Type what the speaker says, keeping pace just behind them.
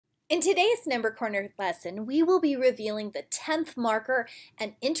In today's Number Corner lesson, we will be revealing the 10th marker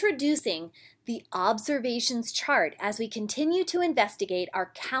and introducing the observations chart as we continue to investigate our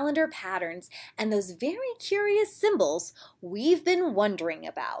calendar patterns and those very curious symbols we've been wondering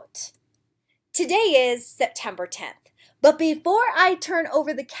about. Today is September 10th, but before I turn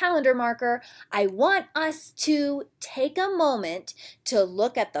over the calendar marker, I want us to take a moment to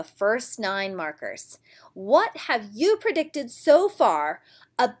look at the first 9 markers. What have you predicted so far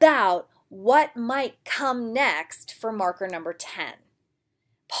about what might come next for marker number 10?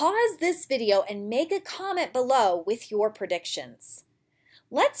 Pause this video and make a comment below with your predictions.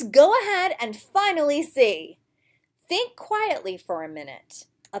 Let's go ahead and finally see. Think quietly for a minute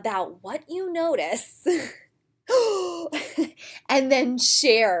about what you notice and then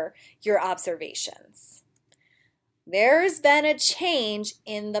share your observations. There's been a change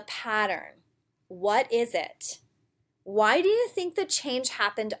in the pattern. What is it? Why do you think the change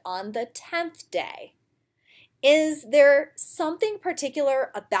happened on the 10th day? Is there something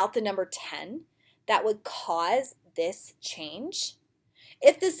particular about the number 10 that would cause this change?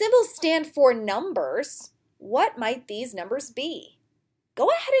 If the symbols stand for numbers, what might these numbers be? Go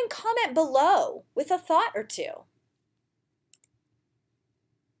ahead and comment below with a thought or two.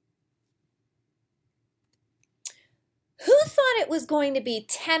 Who thought it was going to be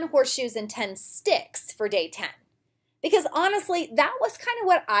 10 horseshoes and 10 sticks for day 10? Because honestly, that was kind of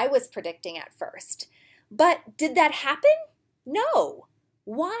what I was predicting at first. But did that happen? No.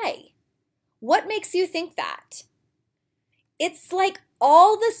 Why? What makes you think that? It's like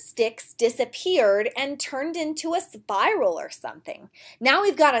all the sticks disappeared and turned into a spiral or something. Now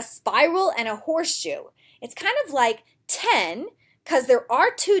we've got a spiral and a horseshoe. It's kind of like 10, because there are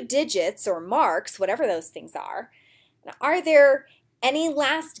 2 digits or marks, whatever those things are. Now, are there any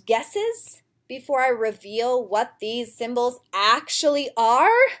last guesses before I reveal what these symbols actually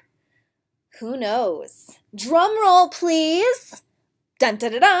are? Who knows? Drum roll, please. Dun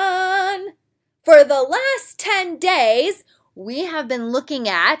dun dun dun. For the last 10 days, we have been looking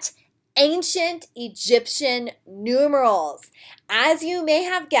at ancient Egyptian numerals. As you may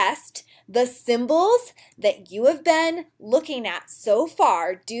have guessed, the symbols that you have been looking at so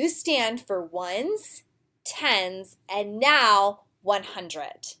far do stand for ones, tens, and now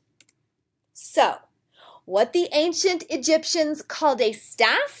 100. So, what the ancient Egyptians called a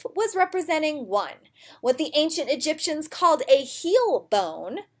staff was representing 1. What the ancient Egyptians called a heel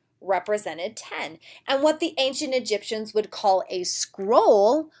bone represented 10. And what the ancient Egyptians would call a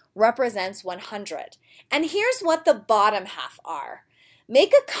scroll represents 100. And here's what the bottom half are.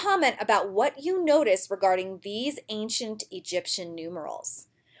 Make a comment about what you notice regarding these ancient Egyptian numerals.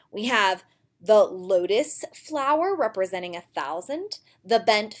 We have the lotus flower representing 1,000. The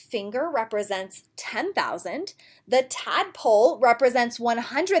bent finger represents 10,000. The tadpole represents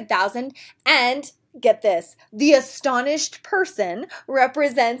 100,000. And get this, the astonished person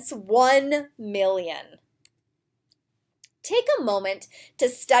represents 1 million. Take a moment to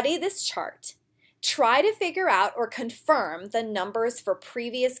study this chart. Try to figure out or confirm the numbers for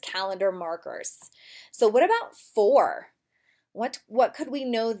previous calendar markers. So what about 4? What could we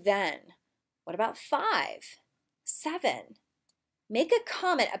know then? What about 5, 7? Make a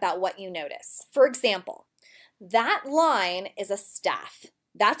comment about what you notice. For example, that line is a staff.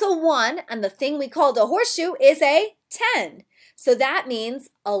 That's a 1, and the thing we called a horseshoe is a 10. So that means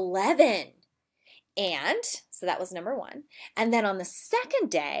 11. And, so that was number 1. And then on the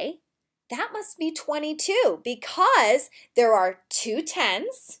second day, that must be 22 because there are 2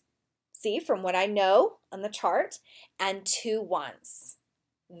 10s, see, from what I know on the chart, and 2 1s.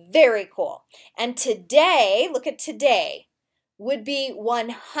 Very cool. And today, look at today, would be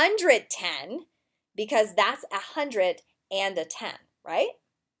 110 because that's 100 and a 10, right?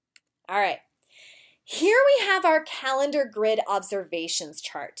 All right. Here we have our calendar grid observations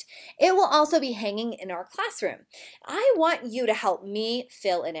chart. It will also be hanging in our classroom. I want you to help me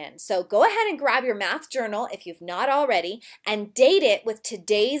fill it in. So go ahead and grab your math journal if you've not already and date it with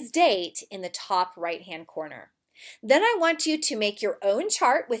today's date in the top right-hand corner. Then I want you to make your own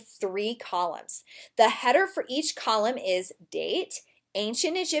chart with 3 columns. The header for each column is date,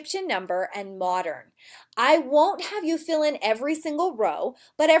 ancient Egyptian number, and modern. I won't have you fill in every single row,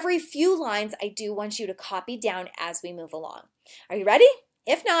 but every few lines I do want you to copy down as we move along. Are you ready?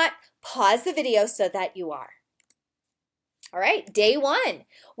 If not, pause the video so that you are. All right, day 1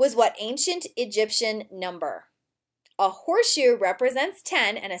 was what ancient Egyptian number? A horseshoe represents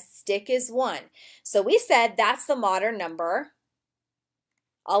 10 and a stick is 1. So we said that's the modern number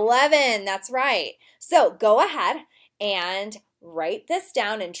 11. That's right. So go ahead and write this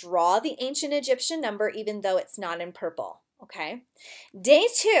down and draw the ancient Egyptian number even though it's not in purple. okay? Day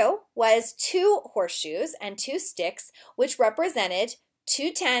 2 was 2 horseshoes and 2 sticks, which represented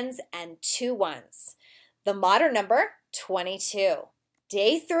 2 tens and 2 ones. The modern number, 22.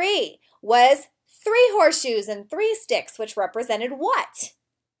 Day 3 was 3 horseshoes and 3 sticks, which represented what?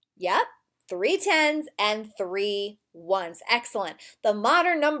 Yep, 3 tens and 3 ones. Excellent. The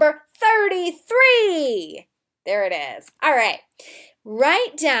modern number, 33. There it is. All right.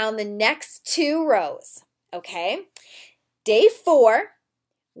 Write down the next 2 rows, okay? Day 4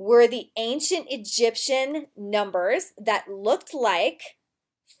 were the ancient Egyptian numbers that looked like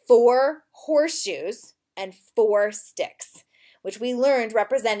 4 horseshoes and 4 sticks, which we learned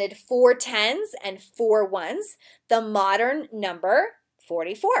represented 4 tens and 4 ones. The modern number,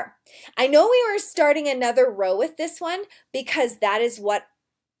 44. I know we were starting another row with this one because that is what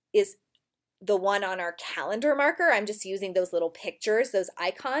is the one on our calendar marker. I'm just using those little pictures, those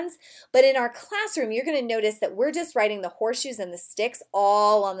icons. But in our classroom, you're going to notice that we're just writing the horseshoes and the sticks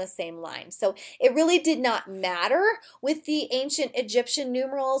all on the same line. So it really did not matter with the ancient Egyptian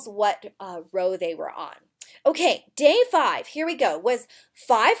numerals what row they were on. Okay, day 5, here we go, was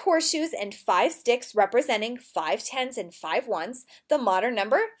 5 horseshoes and 5 sticks representing 5 tens and 5 ones, the modern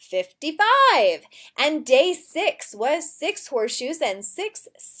number 55. And day 6 was 6 horseshoes and 6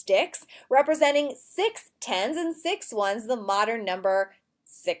 sticks representing 6 tens and 6 ones, the modern number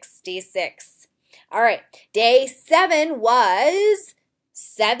 66. All right, day 7 was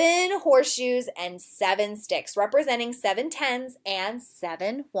 7 horseshoes and 7 sticks representing 7 tens and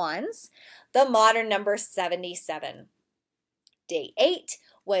 7 ones, the modern number 77. Day 8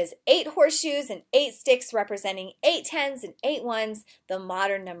 was 8 horseshoes and 8 sticks representing 8 tens and 8 ones, the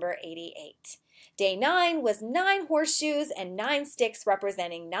modern number 88. Day 9 was 9 horseshoes and 9 sticks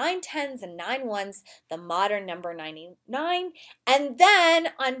representing 9 tens and 9 ones, the modern number 99. And then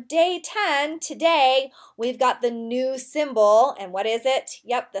on day 10, today, we've got the new symbol. And what is it?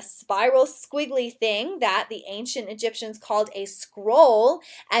 Yep, the spiral squiggly thing that the ancient Egyptians called a scroll,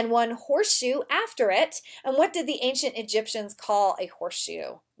 and 1 horseshoe after it. And what did the ancient Egyptians call a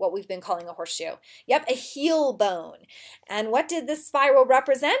horseshoe? What we've been calling a horseshoe. Yep, a heel bone. And what did the spiral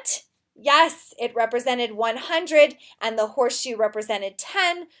represent? Yes, it represented 100 and the horseshoe represented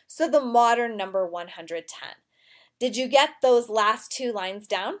 10, so the modern number 110. Did you get those last 2 lines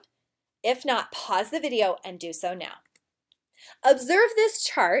down? If not, pause the video and do so now. Observe this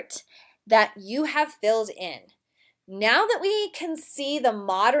chart that you have filled in. Now that we can see the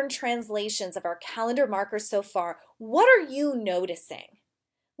modern translations of our calendar markers so far, what are you noticing?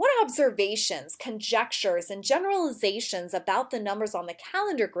 What observations, conjectures, and generalizations about the numbers on the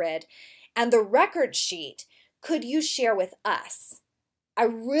calendar grid and the record sheet could you share with us? I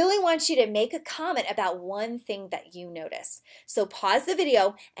really want you to make a comment about one thing that you notice. So pause the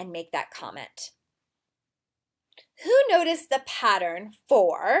video and make that comment. Who noticed the pattern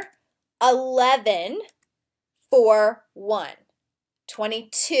for 11 for 1,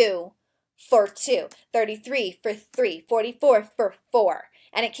 22 for 2, 33 for 3, 44 for 4?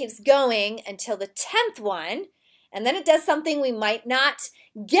 And it keeps going until the 10th one, and then it does something we might not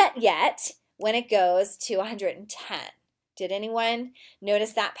get yet when it goes to 110. Did anyone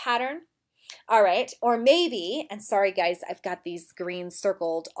notice that pattern? All right, or maybe, and sorry guys, I've got these green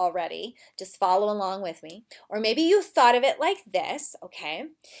circled already, just follow along with me. Or maybe you thought of it like this, okay?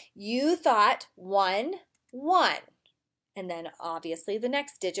 You thought 1, 1, and then obviously the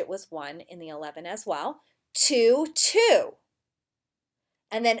next digit was 1 in the 11 as well. 2, 2.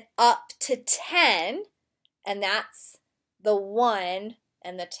 And then up to 10, and that's the 1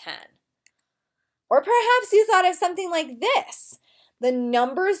 and the 10. Or perhaps you thought of something like this. The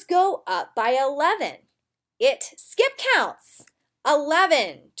numbers go up by 11. It skip counts.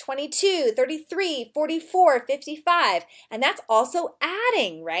 11, 22, 33, 44, 55. And that's also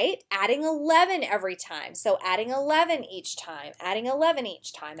adding, right? Adding 11 every time. So adding 11 each time, adding 11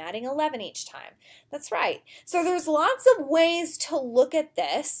 each time, adding 11 each time. That's right. So there's lots of ways to look at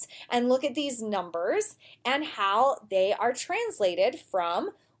this and look at these numbers and how they are translated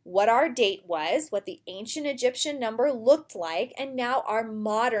from what our date was, what the ancient Egyptian number looked like, and now our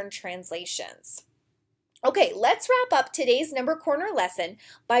modern translations. Okay, let's wrap up today's Number Corner lesson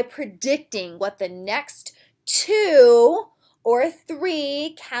by predicting what the next 2 or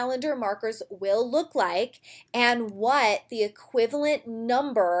 3 calendar markers will look like and what the equivalent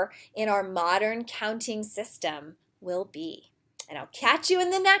number in our modern counting system will be. And I'll catch you in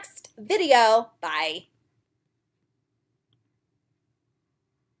the next video. Bye.